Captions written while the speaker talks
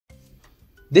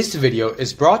This video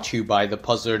is brought to you by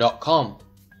thepuzzler.com.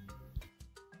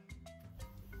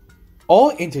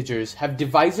 All integers have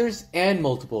divisors and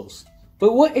multiples.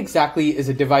 But what exactly is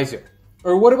a divisor?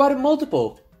 Or what about a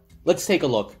multiple? Let's take a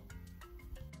look.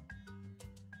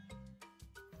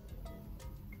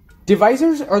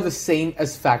 Divisors are the same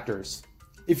as factors.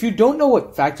 If you don't know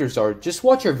what factors are, just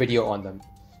watch our video on them.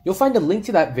 You'll find a link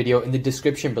to that video in the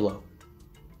description below.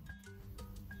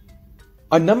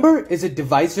 A number is a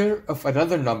divisor of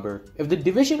another number if the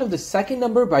division of the second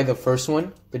number by the first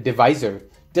one, the divisor,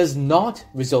 does not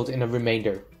result in a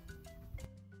remainder.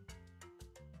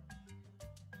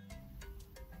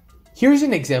 Here's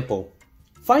an example.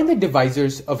 Find the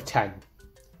divisors of 10.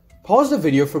 Pause the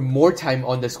video for more time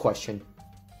on this question.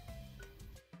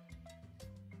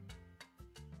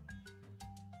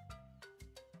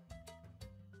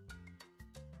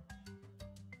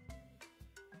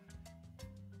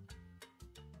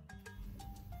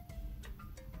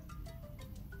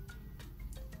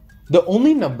 The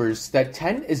only numbers that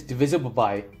 10 is divisible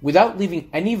by without leaving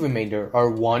any remainder are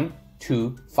 1,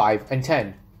 2, 5, and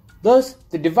 10. Thus,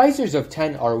 the divisors of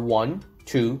 10 are 1,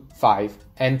 2, 5,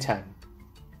 and 10.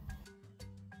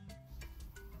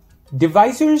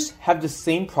 Divisors have the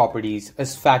same properties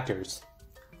as factors.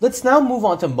 Let's now move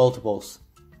on to multiples.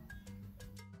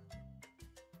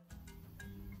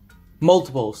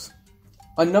 Multiples.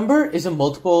 A number is a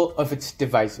multiple of its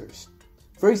divisors.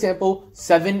 For example,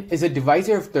 7 is a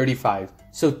divisor of 35,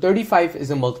 so 35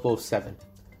 is a multiple of 7.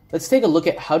 Let's take a look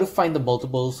at how to find the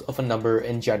multiples of a number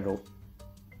in general.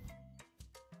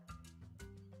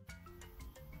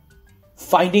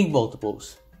 Finding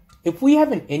multiples. If we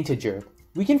have an integer,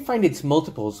 we can find its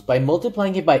multiples by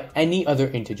multiplying it by any other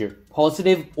integer,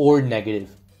 positive or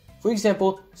negative. For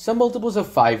example, some multiples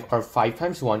of 5 are 5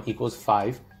 times 1 equals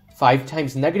 5, 5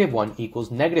 times negative 1 equals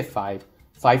negative 5,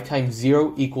 5 times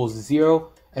 0 equals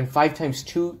 0, and 5 times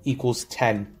 2 equals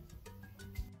 10.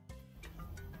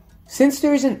 Since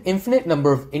there is an infinite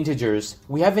number of integers,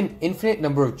 we have an infinite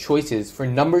number of choices for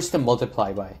numbers to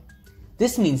multiply by.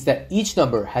 This means that each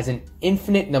number has an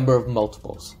infinite number of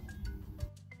multiples.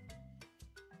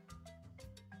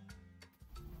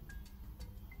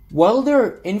 While there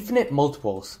are infinite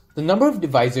multiples, the number of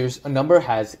divisors a number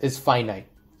has is finite.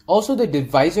 Also, the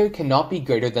divisor cannot be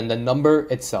greater than the number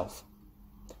itself.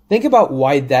 Think about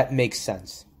why that makes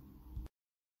sense.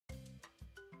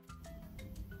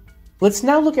 Let's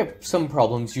now look at some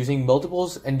problems using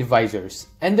multiples and divisors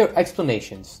and their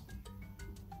explanations.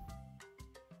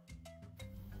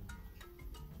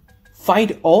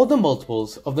 Find all the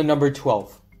multiples of the number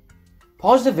 12.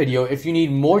 Pause the video if you need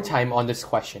more time on this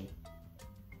question.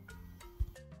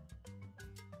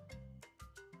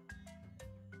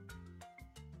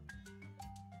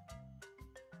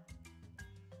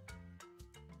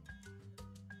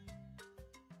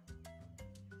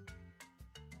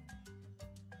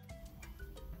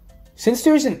 Since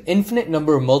there is an infinite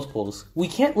number of multiples, we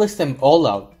can't list them all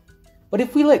out. But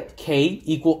if we let k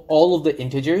equal all of the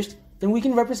integers, then we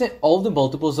can represent all the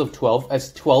multiples of 12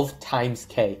 as 12 times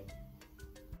k.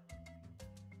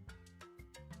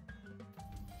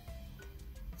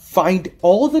 Find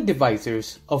all the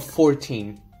divisors of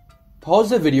 14. Pause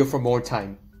the video for more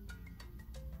time.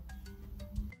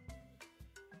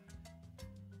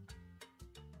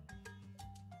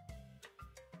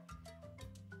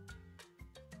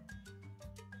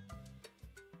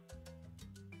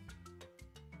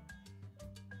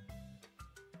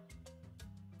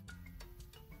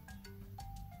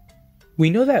 We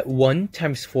know that 1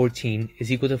 times 14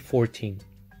 is equal to 14,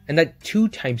 and that 2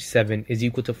 times 7 is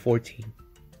equal to 14.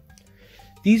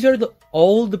 These are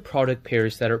all the product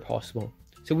pairs that are possible.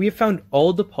 So we have found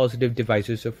all the positive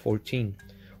divisors of 14.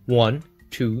 1,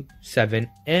 2, 7,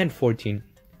 and 14.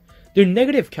 Their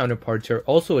negative counterparts are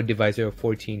also a divisor of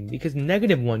 14 because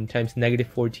negative 1 times negative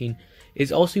 14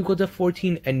 is also equal to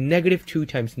 14, and negative 2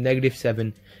 times negative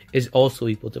 7 is also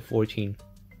equal to 14.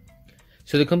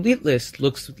 So the complete list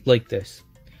looks like this.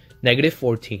 Negative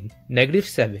 14, negative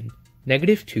 7,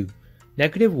 negative 2,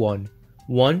 negative 1,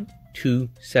 1, 2,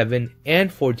 7,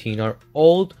 and 14 are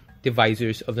all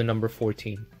divisors of the number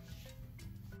 14.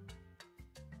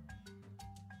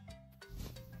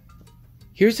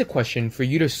 Here's a question for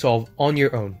you to solve on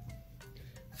your own.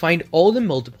 Find all the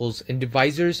multiples and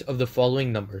divisors of the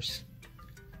following numbers: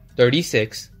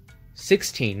 36,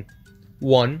 16,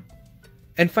 1,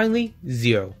 and finally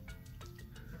 0.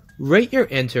 Write your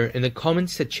answer in the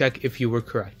comments to check if you were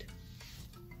correct.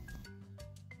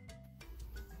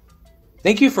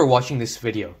 Thank you for watching this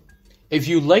video. If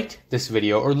you liked this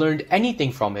video or learned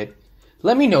anything from it,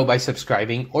 let me know by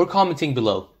subscribing or commenting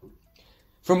below.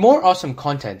 For more awesome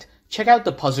content, check out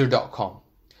thepuzzler.com.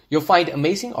 You'll find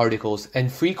amazing articles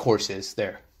and free courses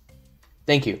there.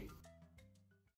 Thank you.